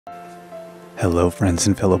Hello friends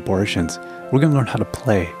and fellow Portians. We're going to learn how to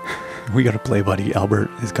play. We got a play buddy.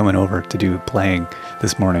 Albert is coming over to do playing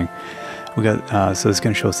this morning. We got so it's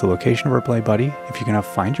going to show us the location of our play buddy. If you cannot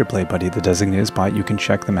find your play buddy at the designated spot, you can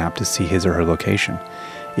check the map to see his or her location.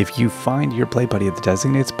 If you find your play buddy at the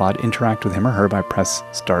designated spot, interact with him or her by press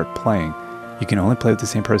start playing. You can only play with the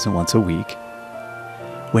same person once a week.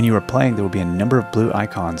 When you are playing, there will be a number of blue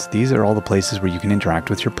icons. These are all the places where you can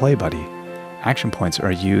interact with your play buddy. Action points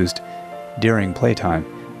are used during playtime.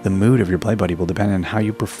 The mood of your play buddy will depend on how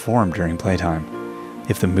you perform during playtime.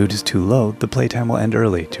 If the mood is too low, the playtime will end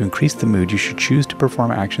early. To increase the mood, you should choose to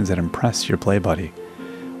perform actions that impress your play buddy.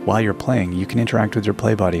 While you're playing, you can interact with your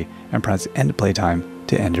play buddy and press end playtime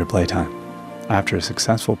to end your playtime. After a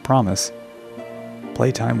successful promise,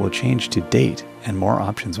 playtime will change to date and more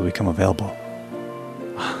options will become available.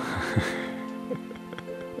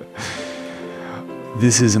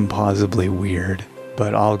 This is impossibly weird,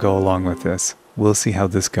 but I'll go along with this. We'll see how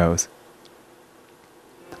this goes.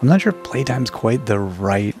 I'm not sure if playtime's quite the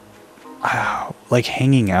right... like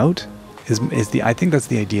hanging out is the... I think that's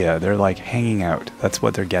the idea. They're like hanging out. That's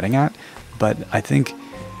what they're getting at. But I don't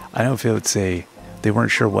know if it would say... They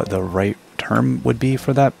weren't sure what the right term would be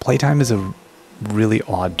for that. Playtime is a really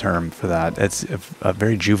odd term for that. It's a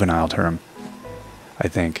very juvenile term, I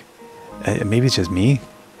think. Maybe it's just me,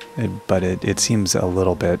 but it seems a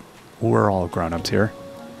little bit... We're all grown-ups here.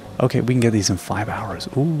 Okay, we can get these in 5 hours.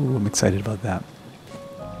 Ooh, I'm excited about that.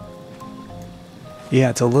 Yeah,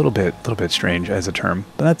 it's a little bit strange as a term,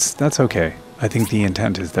 but that's okay. I think the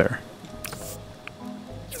intent is there.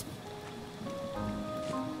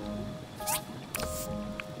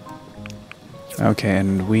 Okay,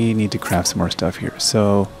 and we need to craft some more stuff here.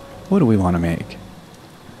 So, what do we want to make?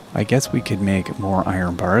 I guess we could make more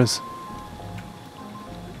iron bars.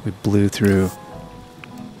 We blew through...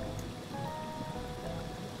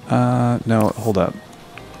 no, hold up.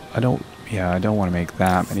 I don't want to make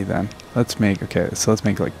that many then. Let's make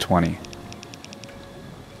like 20.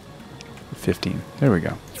 15. There we go.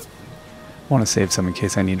 I want to save some in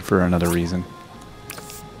case I need it for another reason.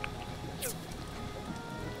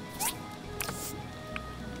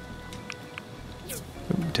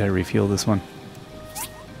 Did I refuel this one?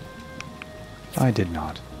 I did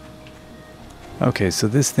not. Okay, so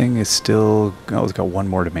this thing is still... Oh, it's got one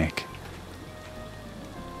more to make.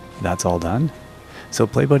 That's all done. So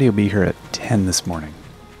Play Buddy will be here at 10 this morning.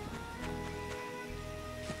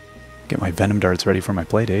 Get my venom darts ready for my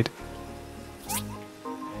play date.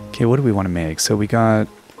 Okay, what do we want to make? So we got...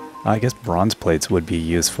 I guess bronze plates would be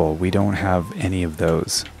useful. We don't have any of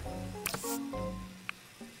those.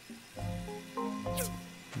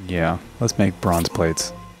 Yeah, let's make bronze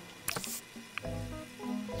plates.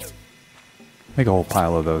 Make a whole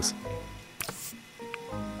pile of those.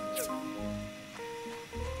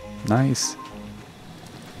 Nice.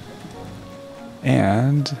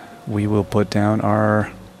 And we will put down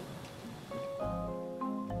our...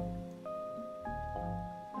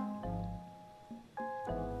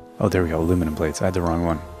 Oh, there we go, aluminum plates. I had the wrong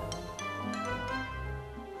one.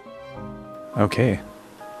 Okay.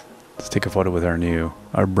 Let's take a photo with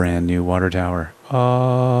our brand new water tower.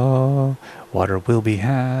 Oh, water will be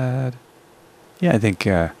had. Yeah, I think,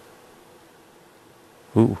 ooh,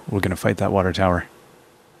 we're gonna fight that water tower.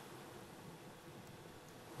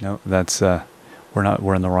 No, that's,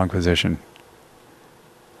 we're in the wrong position.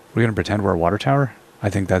 We're gonna pretend we're a water tower? I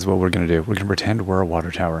think that's what we're gonna do. We're gonna pretend we're a water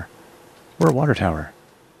tower. We're a water tower.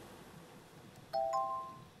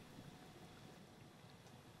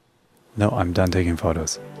 No, I'm done taking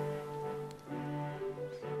photos.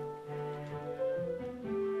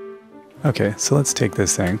 Okay, so let's take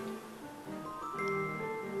this thing.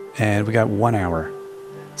 And we got 1 hour.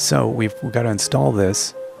 So we've got to install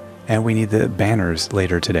this. And we need the banners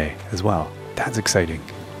later today as well. That's exciting.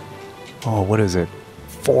 Oh, what is it?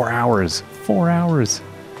 4 hours. 4 hours.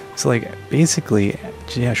 So like basically,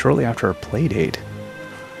 yeah, shortly after our play date.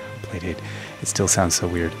 It still sounds so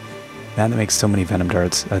weird. Man, that makes so many venom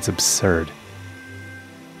darts. That's absurd.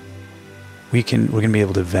 We're gonna be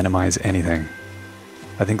able to venomize anything.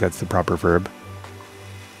 I think that's the proper verb.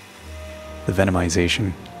 The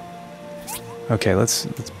venomization. Okay, let's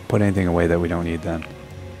put anything away that we don't need then.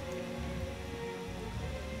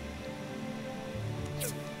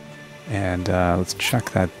 And let's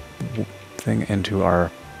chuck that thing into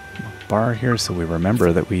our bar here so we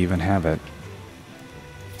remember that we even have it.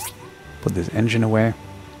 Put this engine away.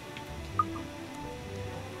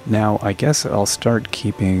 Now, I guess I'll start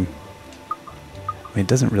keeping... I mean, it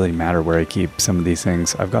doesn't really matter where I keep some of these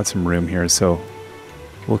things. I've got some room here, so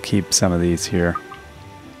we'll keep some of these here.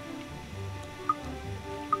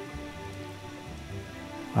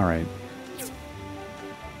 Alright.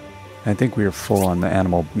 I think we are full on the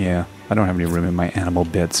animal. Yeah, I don't have any room in my animal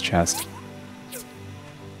bits chest.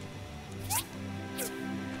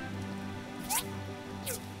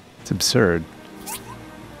 It's absurd.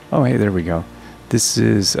 Oh, hey, there we go. This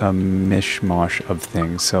is a mishmash of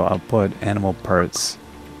things, so I'll put animal parts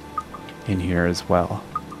in here as well.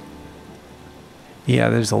 Yeah,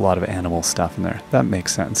 there's a lot of animal stuff in there. That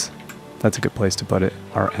makes sense. That's a good place to put it.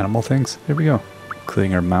 Our animal things. There we go.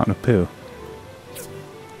 Including our mountain of poo.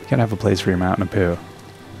 You gotta have a place for your mountain of poo.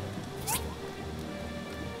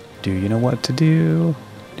 Do you know what to do?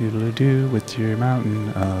 Doodle-doo with your mountain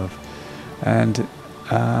of... And,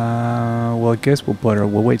 well, I guess we'll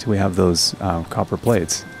wait till we have those copper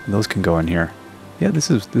plates. Those can go in here. Yeah,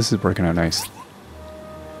 this is working out nice.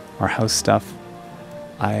 Our house stuff.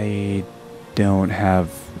 I don't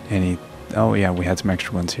have any... Oh yeah, we had some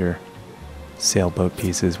extra ones here. Sailboat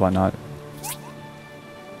pieces, whatnot.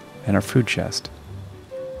 And our food chest.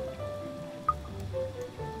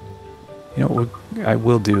 You know what I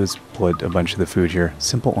will do is put a bunch of the food here.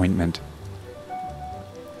 Simple ointment.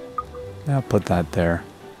 I'll put that there.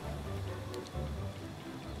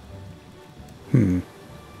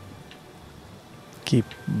 Keep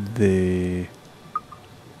the...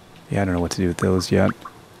 Yeah, I don't know what to do with those yet.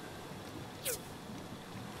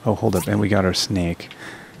 Oh, hold up. And we got our snake.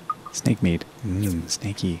 Snake meat.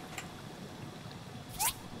 Snaky.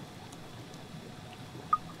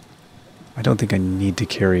 I don't think I need to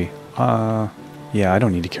carry... yeah, I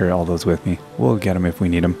don't need to carry all those with me. We'll get them if we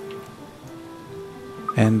need them.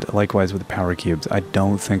 And likewise with the power cubes. I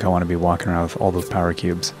don't think I want to be walking around with all those power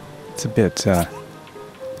cubes. It's a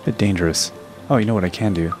bit dangerous. Oh, you know what I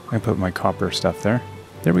can do? I put my copper stuff there.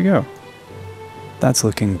 There we go. That's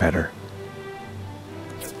looking better.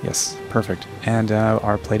 Yes, perfect. And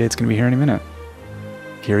our playdate's going to be here in a minute.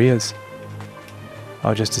 Here he is.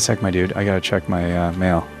 Oh, just a sec, my dude. I gotta check my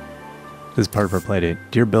mail. This is part of our playdate.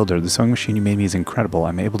 Dear Builder, the sewing machine you made me is incredible.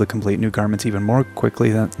 I'm able to complete new garments even more quickly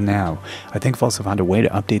than now. I think I've also found a way to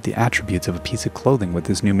update the attributes of a piece of clothing with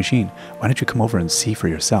this new machine. Why don't you come over and see for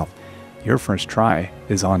yourself? Your first try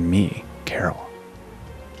is on me, Carol.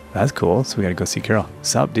 That's cool, so we gotta go see Carol.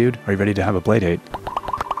 Sup, dude? Are you ready to have a playdate?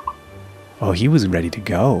 Oh, he was ready to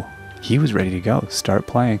go. He was ready to go. Start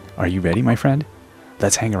playing. Are you ready, my friend?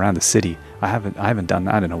 Let's hang around the city. I haven't done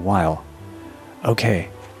that in a while. Okay.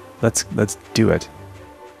 Let's do it.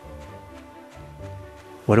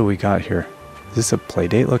 What do we got here? Is this a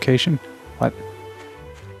playdate location? What?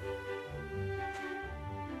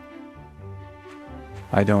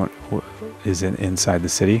 I don't... Is it inside the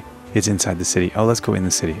city? It's inside the city. Oh, let's go in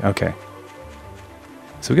the city. Okay.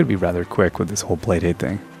 So we're going to be rather quick with this whole playdate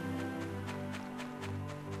thing.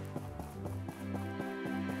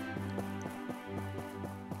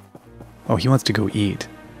 Oh, he wants to go eat.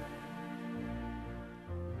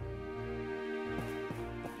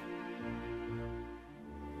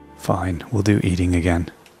 Fine, we'll do eating again.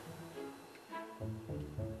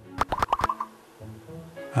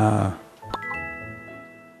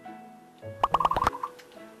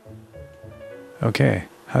 Okay,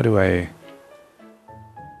 how do I...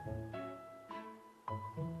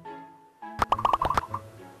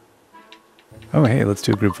 Oh, hey, let's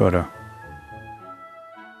do a group photo.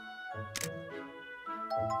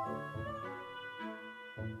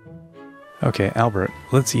 Okay, Albert,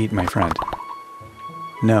 let's eat, my friend.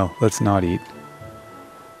 No, let's not eat.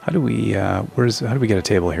 How do we, how do we get a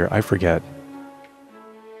table here? I forget.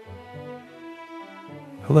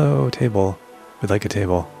 Hello, table. We'd like a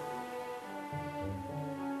table.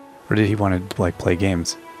 Or did he want to, like, play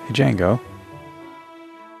games? Hey, Django.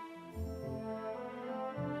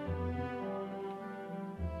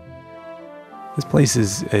 This place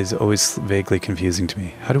is always vaguely confusing to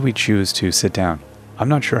me. How do we choose to sit down? I'm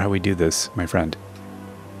not sure how we do this, my friend.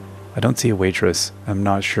 I don't see a waitress. I'm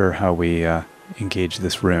not sure how we engage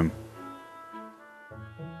this room.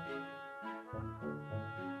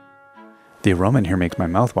 The aroma in here makes my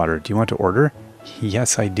mouth water. Do you want to order?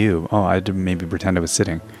 Yes, I do. Oh, I had to maybe pretend I was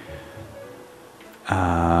sitting.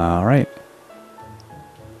 Alright.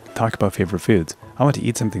 Talk about favorite foods. I want to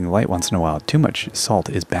eat something light once in a while. Too much salt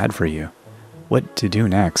is bad for you. What to do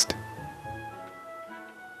next?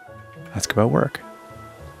 Ask about work.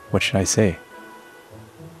 What should I say?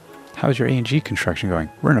 How's your A&G construction going?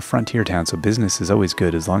 We're in a frontier town, so business is always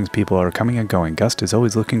good as long as people are coming and going. Gust is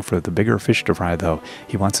always looking for the bigger fish to fry, though.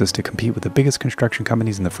 He wants us to compete with the biggest construction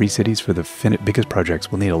companies in the Free Cities for the biggest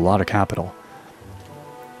projects. We'll need a lot of capital.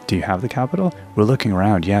 Do you have the capital? We're looking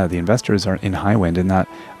around. Yeah, the investors are in Highwind and that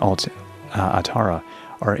Atara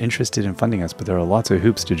are interested in funding us, but there are lots of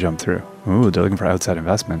hoops to jump through. Ooh, they're looking for outside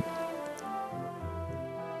investment.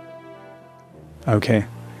 Okay.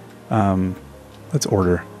 Let's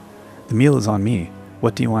order. The meal is on me.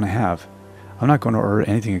 What do you want to have? I'm not going to order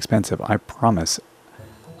anything expensive, I promise.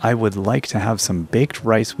 I would like to have some baked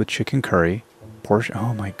rice with chicken curry. Portia.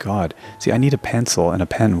 Oh my god. See, I need a pencil and a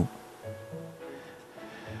pen.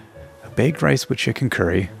 Baked rice with chicken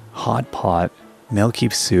curry, hot pot, milky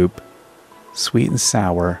soup, sweet and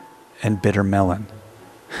sour, and bitter melon.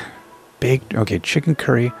 Baked, okay, chicken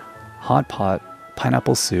curry, hot pot,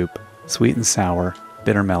 pineapple soup, sweet and sour,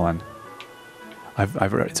 bitter melon.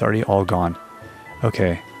 It's already all gone.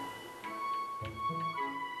 Okay.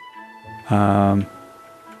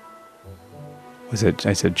 Was it,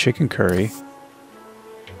 I said chicken curry,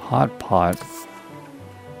 hot pot.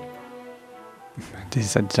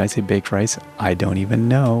 Did I say baked rice? I don't even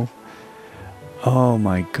know. Oh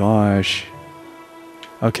my gosh.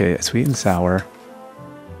 Okay, sweet and sour.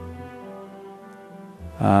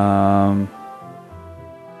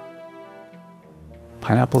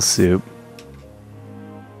 Pineapple soup.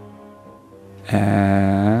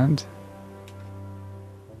 And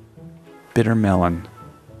bitter melon.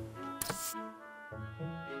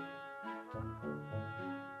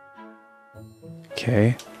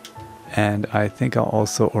 Okay. And I think I'll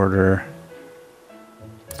also order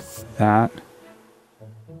that.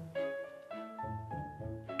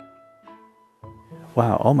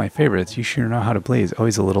 Wow, all my favorites. You sure know how to play. Is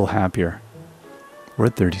always a little happier. We're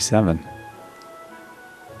at 37.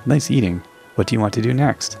 Nice eating. What do you want to do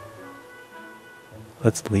next?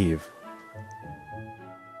 Let's leave.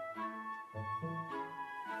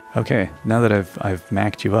 Okay, now that I've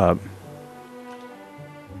macked you up.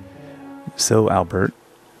 So, Albert,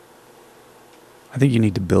 I think you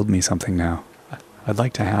need to build me something now. I'd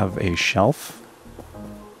like to have a shelf.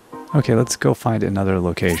 Okay, let's go find another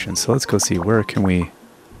location. So let's go see where can we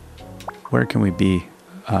be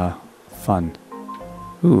fun.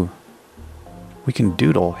 Ooh, we can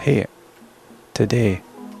doodle. Hey, today.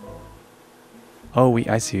 Oh,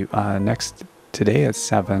 I see. Today at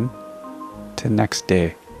 7 to next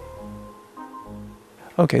day.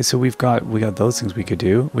 Okay, so we got those things we could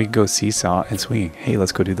do. We could go seesaw and swinging. Hey,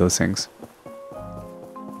 let's go do those things.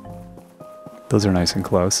 Those are nice and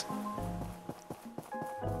close.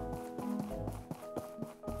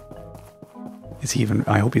 Is he even...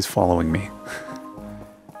 I hope he's following me.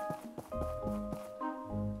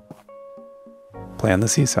 Play on the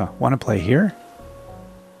seesaw. Want to play here?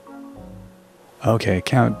 Okay,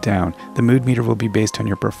 countdown. The mood meter will be based on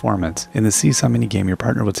your performance. In the seesaw minigame, your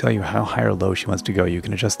partner will tell you how high or low she wants to go. You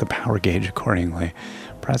can adjust the power gauge accordingly.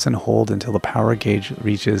 Press and hold until the power gauge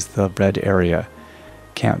reaches the red area.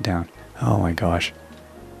 Countdown. Oh my gosh.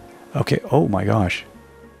 Okay, oh my gosh.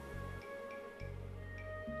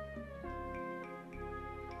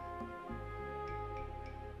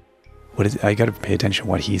 What is... I gotta pay attention to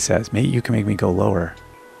what he says. Maybe you can make me go lower.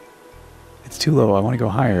 It's too low. I want to go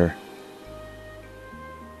higher.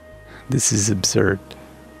 This is absurd.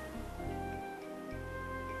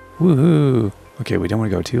 Woohoo! Okay, we don't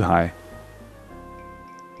want to go too high.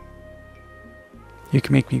 You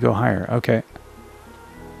can make me go higher. Okay.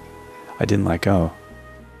 I didn't let go.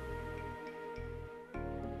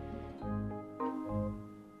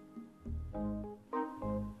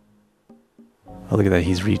 Oh, look at that.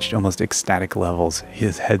 He's reached almost ecstatic levels.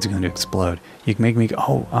 His head's going to explode. You can make me go...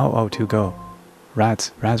 Oh, to go.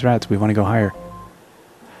 Rats. We want to go higher.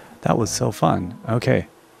 That was so fun. Okay.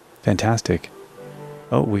 Fantastic.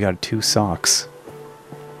 Oh, we got 2 socks.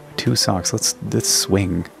 2 socks. Let's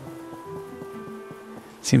swing.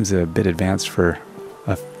 Seems a bit advanced for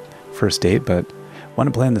a first date, but want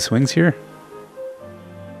to play on the swings here?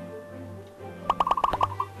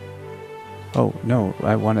 Oh, no.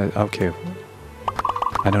 I want to... Okay.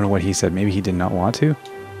 I don't know what he said. Maybe he did not want to?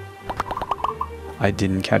 I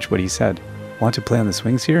didn't catch what he said. Want to play on the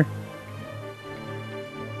swings here?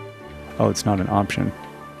 Oh, it's not an option.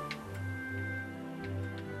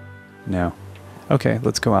 No. Okay,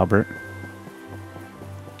 let's go, Albert.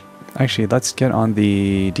 Actually, let's get on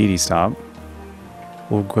the Dee stop.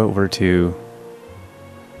 We'll go over to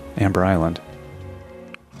Amber Island.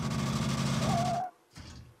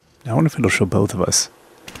 I wonder if it'll show both of us.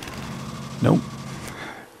 Nope.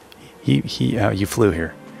 You flew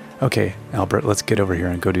here. Okay, Albert, let's get over here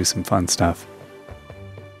and go do some fun stuff.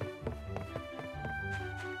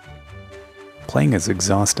 Playing is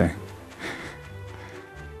exhausting.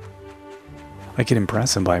 I could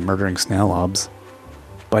impress him by murdering snail lobs,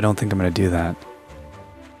 but I don't think I'm going to do that.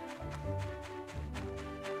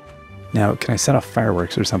 Now, can I set off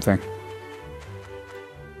fireworks or something?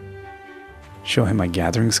 Show him my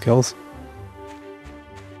gathering skills?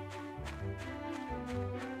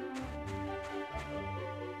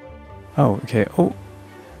 Oh, okay. Oh,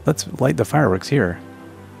 Let's light the fireworks here.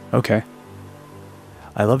 Okay.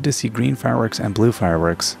 I love to see green fireworks and blue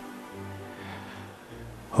fireworks.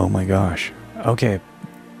 Oh my gosh. Okay.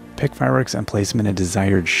 Pick fireworks and place them in a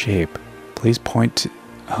desired shape. Please point to...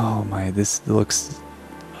 Oh my, this looks...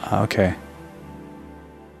 Okay.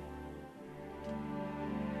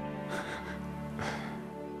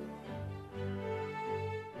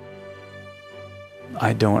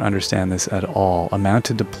 I don't understand this at all. Amount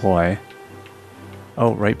to deploy.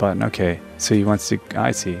 Oh, right button. Okay. So he wants to...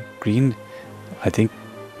 I see. Green... I think...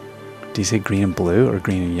 Do you say green and blue or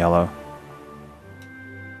green and yellow?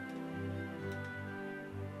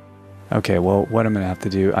 Okay, well, what I'm going to have to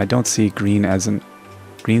do... I don't see green as an...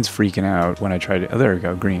 Green's freaking out when I try to... Oh, there we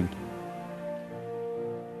go. Green.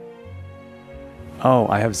 Oh,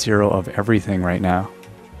 I have 0 of everything right now.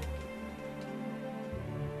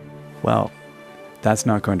 Well... That's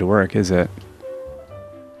not going to work, is it?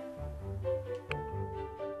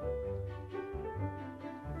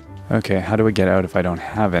 Okay, how do I get out if I don't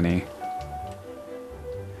have any?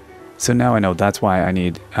 So now I know that's why I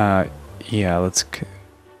need... yeah, let's...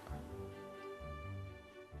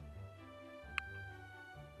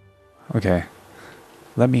 Okay.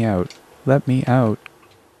 Let me out. Let me out.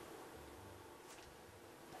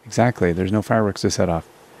 Exactly, there's no fireworks to set off.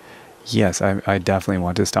 Yes, I definitely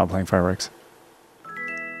want to stop playing fireworks.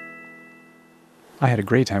 I had a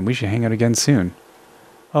great time. We should hang out again soon.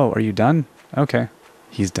 Oh, are you done? Okay.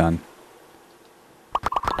 He's done.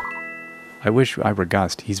 I wish I were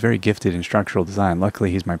Gust. He's very gifted in structural design.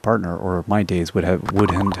 Luckily, he's my partner, or my days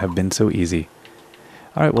wouldn't have been so easy.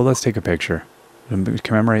 Alright, well, let's take a picture.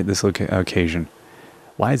 Commemorate this occasion.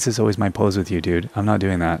 Why is this always my pose with you, dude? I'm not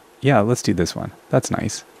doing that. Yeah, let's do this one. That's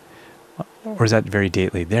nice. Or is that very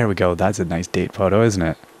dately? There we go. That's a nice date photo, isn't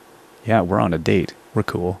it? Yeah, we're on a date. We're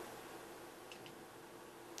cool.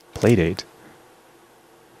 Playdate.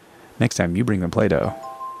 Next time, you bring the Play-Doh.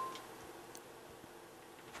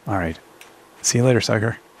 Alright. See you later,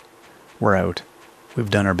 sucker. We're out. We've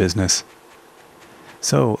done our business.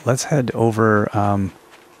 So, let's head over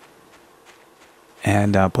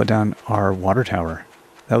and put down our water tower.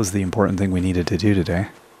 That was the important thing we needed to do today.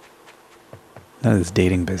 None of this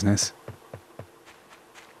dating business.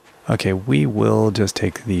 Okay, we will just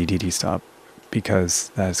take the DD stop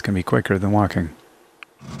because that's going to be quicker than walking.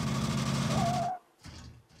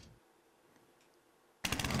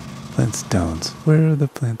 Flintstones. Where are the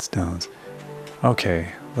Flintstones?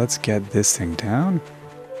 Okay, let's get this thing down.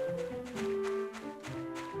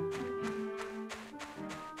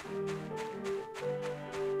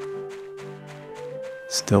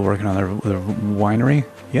 Still working on the winery.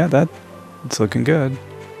 Yeah, it's looking good.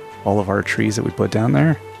 All of our trees that we put down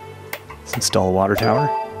there. Let's install a water tower.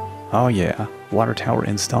 Oh yeah, water tower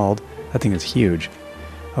installed. That thing is huge.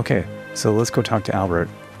 Okay, so let's go talk to Albert,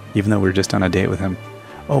 even though we're just on a date with him.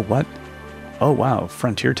 Oh, what? Oh, wow,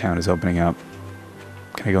 Frontier Town is opening up.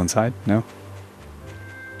 Can I go inside? No?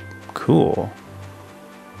 Cool.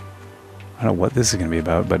 I don't know what this is going to be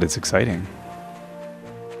about, but it's exciting.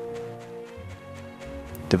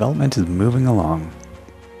 Development is moving along.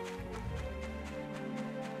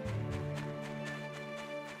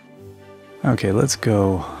 Okay, let's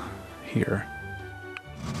go here.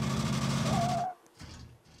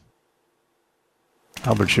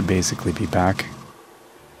 Albert should basically be back.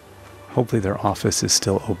 Hopefully their office is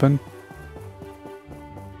still open.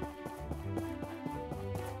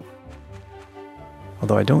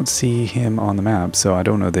 Although I don't see him on the map, so I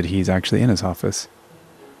don't know that he's actually in his office.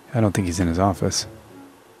 I don't think he's in his office.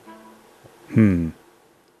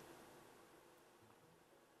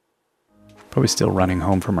 Probably still running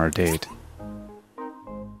home from our date.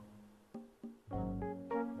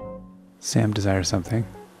 Sam desires something.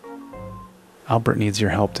 Albert needs your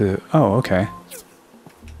help to... Oh, okay.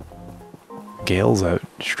 Gail's out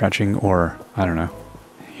stretching, or... I don't know.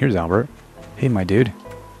 Here's Albert. Hey, my dude.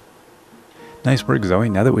 Nice work, Zoe.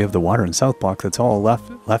 Now that we have the water in South Block, that's all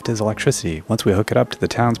left is electricity. Once we hook it up to the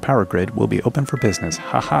town's power grid, we'll be open for business.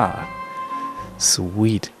 Haha.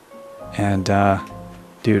 Sweet. And,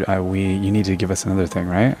 dude, you need to give us another thing,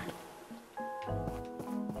 right?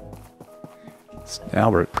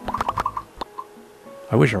 Albert.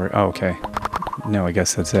 I wish I were... Oh, okay. No, I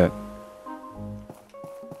guess that's it.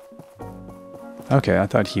 Okay, I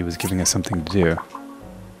thought he was giving us something to do.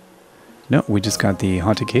 No, we just got the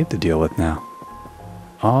Haunted Cave to deal with now.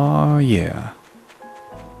 Aw, yeah.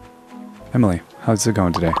 Emily, how's it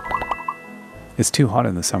going today? It's too hot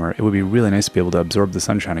in the summer. It would be really nice to be able to absorb the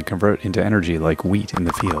sunshine and convert it into energy like wheat in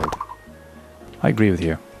the field. I agree with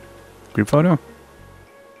you. Group photo?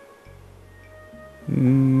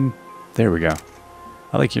 There we go.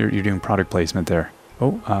 I like you're doing product placement there.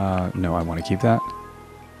 Oh, no, I want to keep that.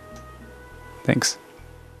 Thanks.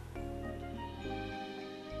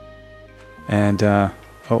 And,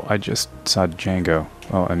 oh, I just saw Django.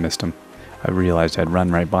 Oh, I missed him. I realized I'd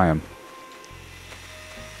run right by him.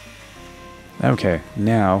 Okay,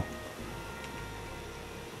 now...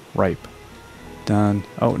 Ripe. Done.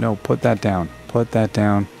 Oh, no, put that down. Put that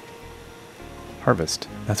down. Harvest.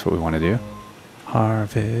 That's what we want to do.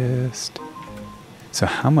 Harvest. So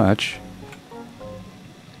how much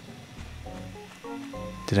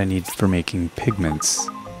did I need for making pigments?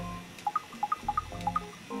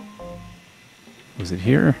 Was it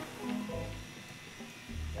here?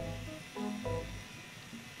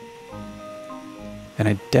 And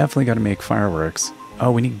I definitely got to make fireworks.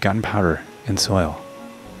 Oh, we need gunpowder and soil.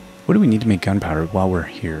 What do we need to make gunpowder while we're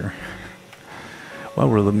here? While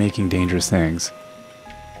we're making dangerous things.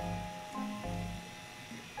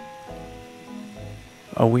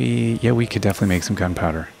 Oh, yeah, we could definitely make some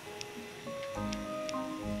gunpowder.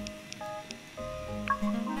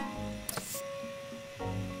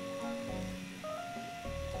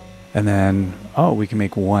 And then, oh, we can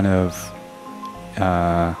make one of,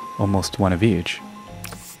 almost one of each.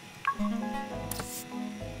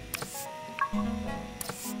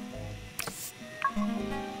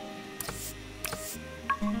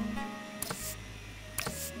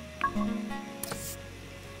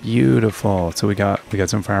 Beautiful. So we got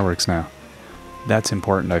some fireworks now. That's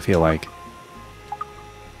important, I feel like.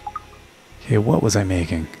 Okay, what was I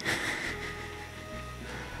making?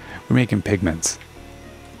 We're making pigments.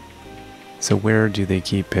 So where do they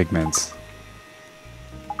keep pigments?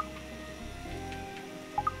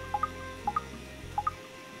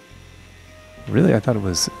 Really, I thought it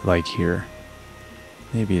was like here.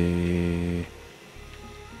 Maybe...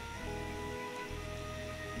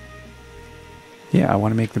 Yeah, I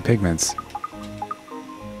want to make the pigments.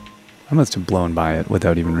 I must have blown by it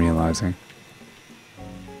without even realizing.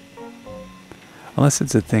 Unless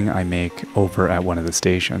it's a thing I make over at one of the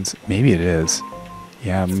stations. Maybe it is.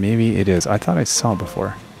 Yeah, maybe it is. I thought I saw it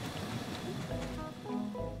before.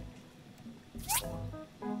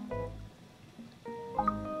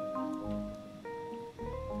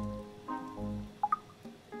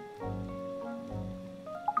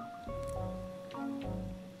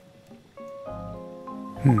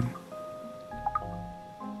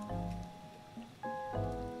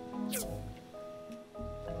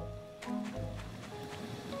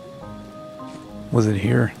 Was it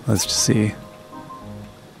here? Let's just see.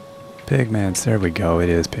 Pigments. There we go. It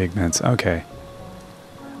is pigments. Okay.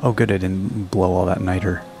 Oh, good. I didn't blow all that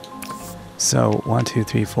niter. So, 1, 2,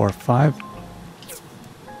 3, 4, 5.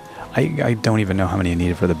 I don't even know how many I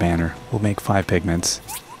needed for the banner. We'll make 5 pigments.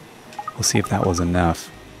 We'll see if that was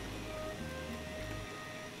enough.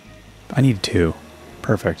 I need 2.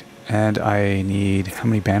 Perfect. And I need how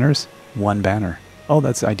many banners? 1 banner. Oh,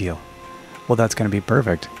 that's ideal. Well, that's going to be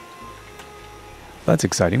perfect. That's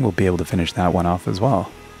exciting. We'll be able to finish that one off as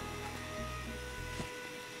well.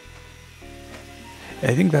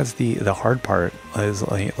 I think that's the hard part, is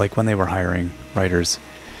like when they were hiring writers,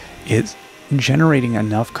 is generating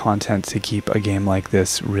enough content to keep a game like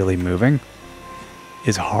this really moving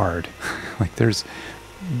is hard. Like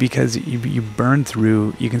because you burn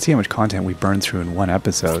through, you can see how much content we burn through in one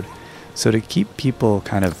episode. So to keep people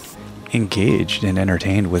kind of engaged and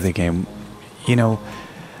entertained with the game, you know,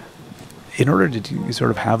 in order to sort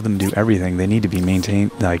of have them do everything, they need to be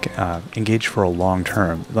maintained, like engaged for a long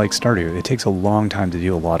term. Like Stardew, it takes a long time to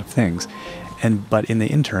do a lot of things, but in the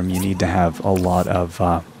interim, you need to have a lot of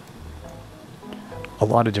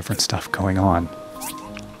different stuff going on.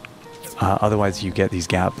 Otherwise, you get these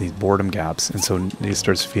boredom gaps, and so it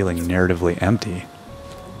starts feeling narratively empty.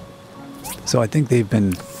 So I think they've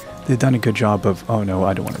done a good job of. Oh no,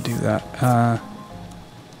 I don't want to do that.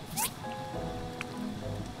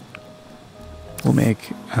 We'll make,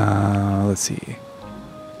 let's see.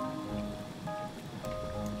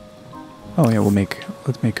 Oh yeah,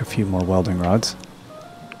 let's make a few more welding rods.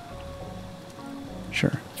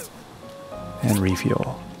 Sure. And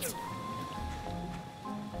refuel.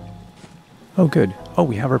 Oh good. Oh,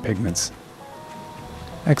 we have our pigments.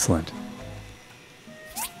 Excellent.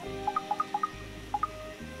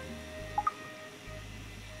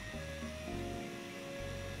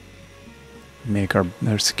 Make our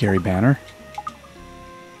scary banner.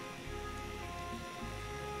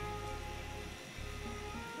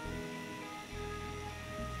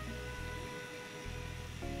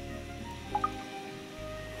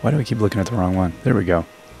 Why do I keep looking at the wrong one? There we go.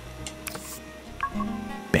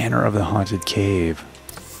 Banner of the Haunted Cave.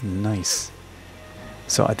 Nice.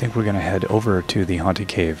 So I think we're going to head over to the Haunted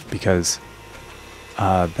Cave because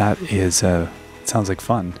it's sounds like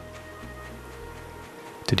fun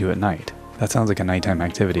to do at night. That sounds like a nighttime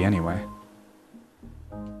activity anyway.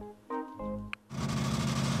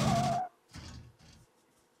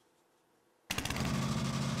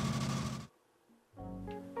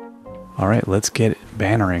 Alright, let's get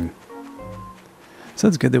bannering. So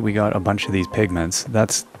it's good that we got a bunch of these pigments.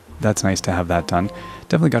 That's nice to have that done.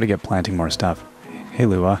 Definitely got to get planting more stuff. Hey,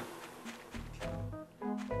 Lua.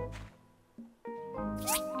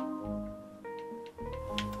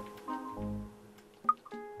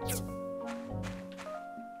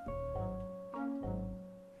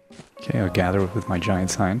 Okay, I'll gather with my giant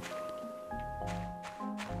sign.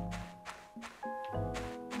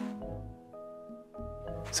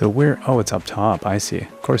 So where... Oh, it's up top. I see.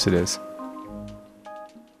 Of course it is.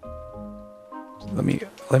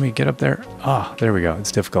 Let me get up there. Ah, there we go.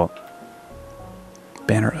 It's difficult.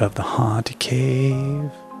 Banner of the Haunted Cave.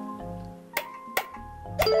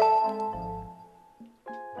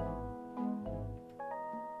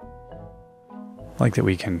 Like that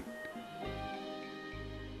we can...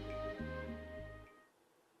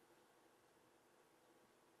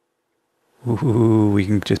 Ooh, we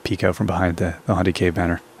can just peek out from behind the Haunted Cave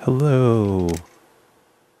banner. Hello.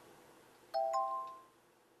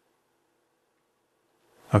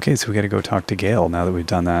 Okay, so we gotta go talk to Gale now that we've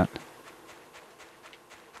done that.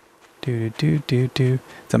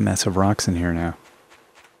 It's a mess of rocks in here now.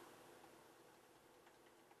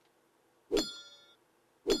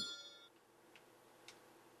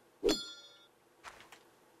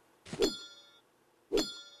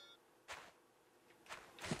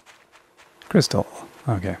 Crystal.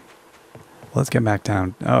 Okay. Well, let's get back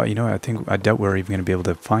down. Oh, you know what? I doubt we're even going to be able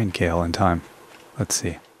to find Gale in time. Let's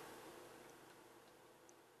see.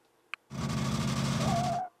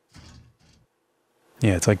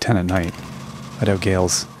 Yeah, it's like 10 at night. I doubt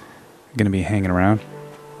Gale's going to be hanging around.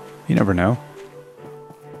 You never know.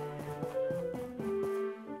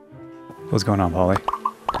 What's going on, Polly?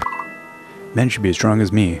 Men should be as strong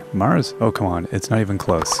as me. Mars? Oh, come on. It's not even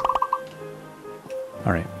close.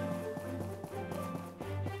 Alright.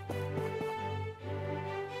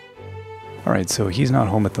 Alright, so he's not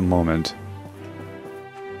home at the moment.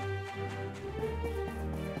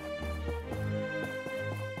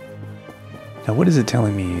 Now what is it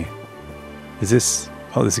telling me? Is this...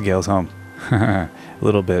 Oh, this is Gale's home. A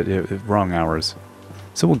little bit. Wrong hours.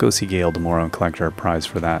 So we'll go see Gale tomorrow and collect our prize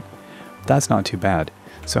for that. That's not too bad.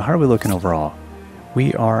 So how are we looking overall?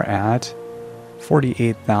 We are at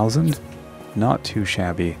 48,000. Not too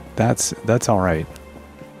shabby. That's alright.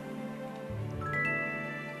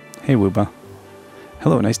 Hey, Wooba.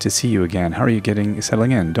 Hello, nice to see you again. How are you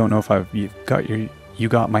settling in? Don't know if you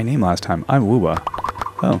got my name last time. I'm Wooba.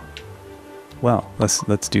 Oh. Well,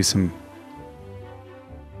 let's do some...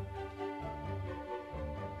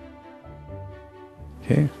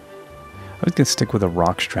 Okay. I was gonna stick with a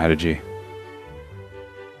rock strategy.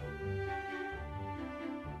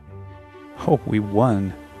 Oh, we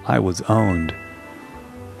won. I was owned.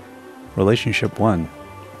 Relationship 1.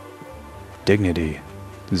 Dignity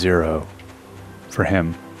 0 for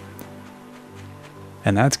him.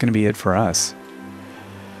 And that's going to be it for us.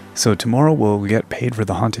 So tomorrow we'll get paid for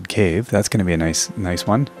the Haunted Cave. That's going to be a nice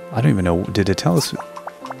one. I don't even know, did it tell us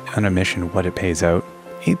on a mission what it pays out?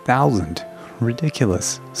 8,000.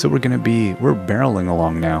 Ridiculous. So we're barreling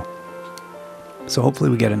along now. So hopefully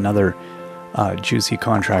we get another juicy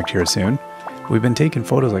contract here soon. We've been taking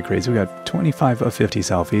photos like crazy. We got 25 of 50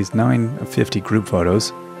 selfies, 9 of 50 group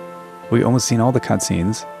photos. We've almost seen all the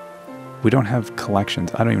cutscenes. We don't have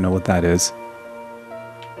collections. I don't even know what that is.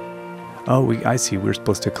 Oh, I see. We're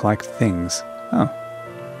supposed to collect things. Oh,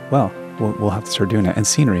 well, we'll have to start doing it. And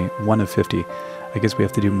scenery, 1 of 50. I guess we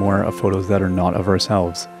have to do more of photos that are not of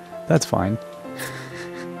ourselves. That's fine.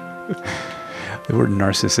 The word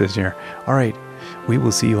narcissist here. All right, we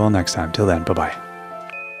will see you all next time. Till then, bye-bye.